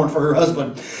bride adorned for her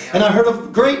husband. And I heard a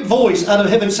great voice out of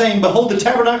heaven saying, Behold, the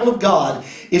tabernacle of God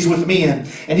is with men,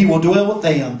 and He will dwell with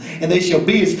them, and they shall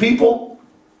be His people.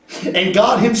 And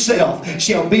God Himself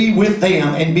shall be with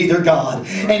them and be their God.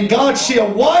 And God shall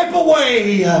wipe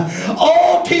away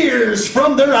all tears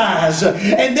from their eyes.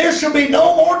 And there shall be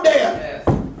no more death,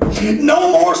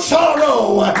 no more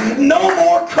sorrow, no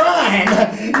more crying,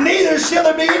 neither shall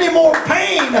there be any more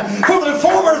pain, for the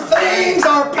former things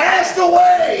are passed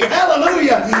away.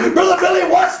 Hallelujah. Brother Billy,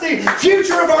 what's the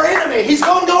future of our enemy? He's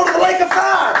going to go to the lake of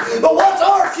fire. But what's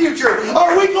our future?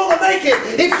 Are we going to make it?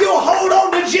 If you'll hold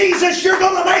on to Jesus, you're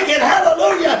going to make it.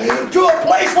 Hallelujah. To a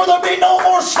place where there'll be no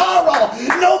more sorrow,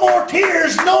 no more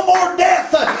tears, no more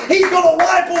death. He's going to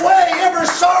wipe away every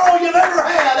sorrow you've ever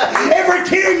had, every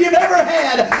tear you've ever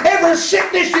had, every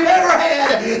sickness you've ever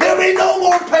had. There'll be no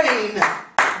more pain.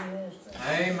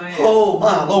 Amen. Oh,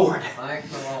 my Lord. Thank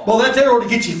the Lord. Well, that there ought to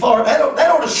get you far. That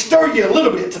ought to stir you a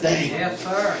little bit today. Yes,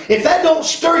 sir. If that don't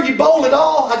stir you bowl at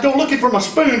all, I'd go looking for my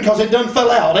spoon because it done fell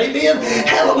out. Amen?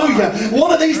 Hallelujah.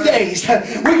 One of these days,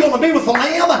 we're going to be with the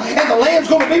Lamb, and the Lamb's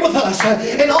going to be with us.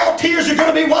 And all tears are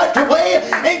going to be wiped away.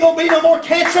 Ain't going to be no more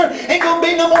cancer. Ain't going to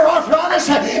be no more arthritis.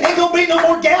 Ain't going to be no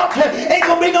more gout. Ain't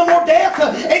going to be no more death.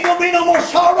 Ain't going to be no more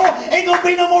sorrow. Ain't going to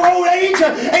be no more old age.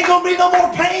 Ain't going to be no more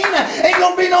pain. Ain't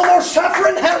going to be no more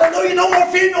suffering. Hallelujah. No more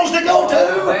funerals to go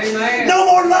to. Amen. No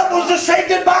more loved ones to say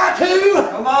goodbye to.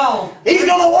 Come on. He's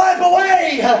going to wipe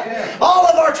away all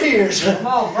of our tears. Come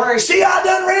on, praise. See, I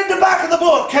done read the back of the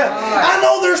book. I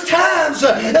know there's times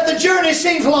that the journey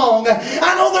seems long.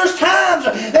 I know there's times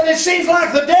that it seems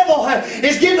like the devil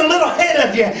is getting a little ahead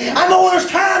of you. I know there's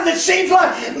times it seems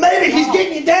like maybe he's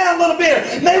getting you down a little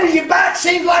bit. Maybe your back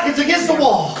seems like it's against the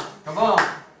wall. Come on.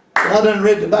 Well, I done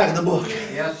read the back of the book.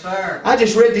 Yes, sir. I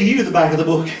just read to you the back of the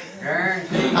book.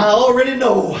 Guaranteed. I already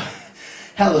know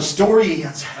how the story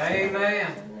ends.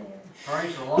 Amen.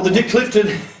 Praise the Lord. Brother Dick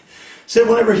Clifton said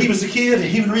whenever he was a kid,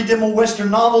 he would read them old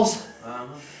Western novels.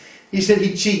 He said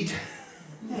he'd cheat.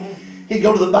 He'd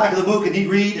go to the back of the book and he'd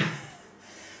read,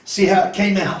 see how it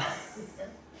came out.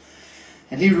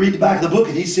 And he'd read the back of the book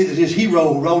and he'd see that his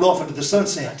hero rode off into the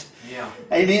sunset. Yeah.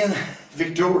 Amen.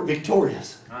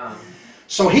 Victorious.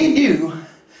 So he knew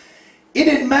it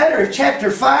didn't matter if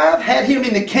chapter 5 had him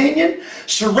in the canyon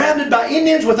surrounded by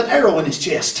Indians with an arrow in his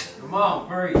chest. Come on,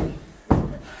 praise.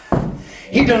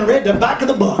 He done read the back of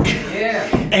the book. Yeah.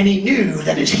 And he knew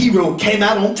that his hero came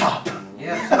out on top.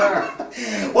 Yes,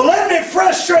 sir. Well, let me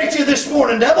frustrate you this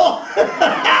morning, devil.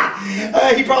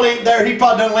 He probably ain't there. He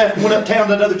probably done left and went uptown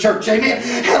to another church. Amen.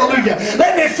 Hallelujah.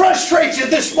 Let me frustrate you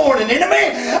this morning,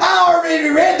 enemy. I already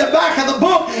read the back of the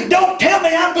book. Don't tell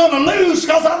me I'm going to lose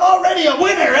because I'm already a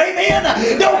winner. Amen.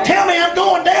 Don't tell me I'm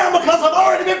going down because I've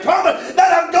already been promised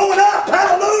that I'm going up.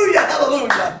 Hallelujah.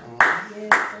 Hallelujah.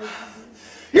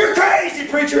 You're crazy,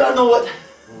 preacher. I know it.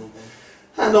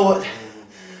 I know it.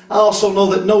 I also know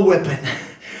that no weapon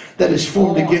that is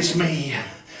formed against me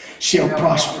shall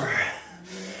prosper.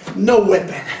 No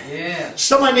weapon. Yeah.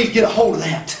 Somebody needs to get a hold of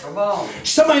that. Come on.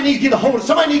 Somebody needs to get a hold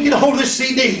of this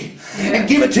CD and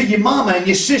give it to your mama and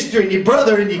your sister and your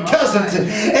brother and your cousins and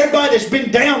everybody that's been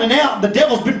down and out and the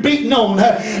devil's been beating on.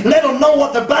 Let them know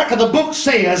what the back of the book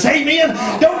says. Amen.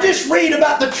 Don't just read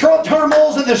about the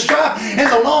turmoils and the strife and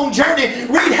the long journey.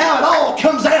 Read how it all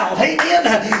comes out. Amen.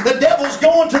 The devil's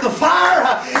going to the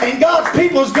fire and God's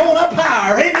people is going up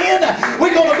higher. Amen.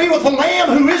 We're going to be with the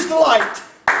Lamb who is the light.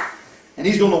 And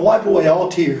He's going to wipe away all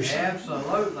tears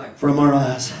Absolutely. from our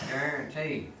eyes.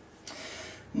 Guaranteed.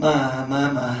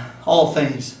 My. All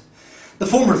things. The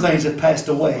former things have passed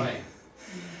away.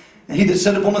 And He that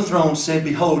sat upon the throne said,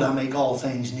 Behold, I make all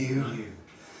things new.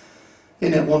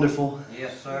 Isn't that wonderful?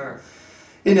 Yes, sir.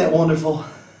 Isn't that wonderful?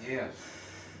 Yes.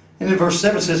 And in verse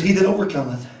 7 it says, He that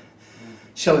overcometh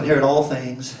shall inherit all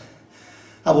things.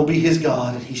 I will be his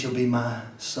God, and he shall be my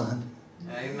son.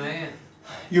 Amen.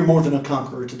 You're more than a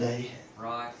conqueror today.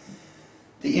 Right.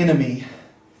 The enemy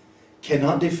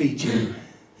cannot defeat you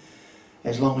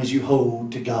as long as you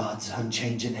hold to God's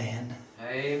unchanging hand.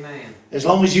 Amen. As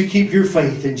long as you keep your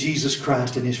faith in Jesus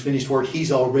Christ and His finished work,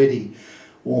 He's already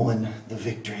won the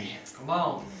victory. Come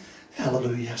on.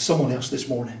 Hallelujah. Someone else this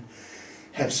morning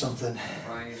have something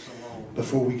Praise the Lord.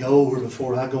 before we go or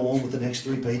before I go on with the next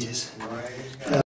 3 pages. Praise God.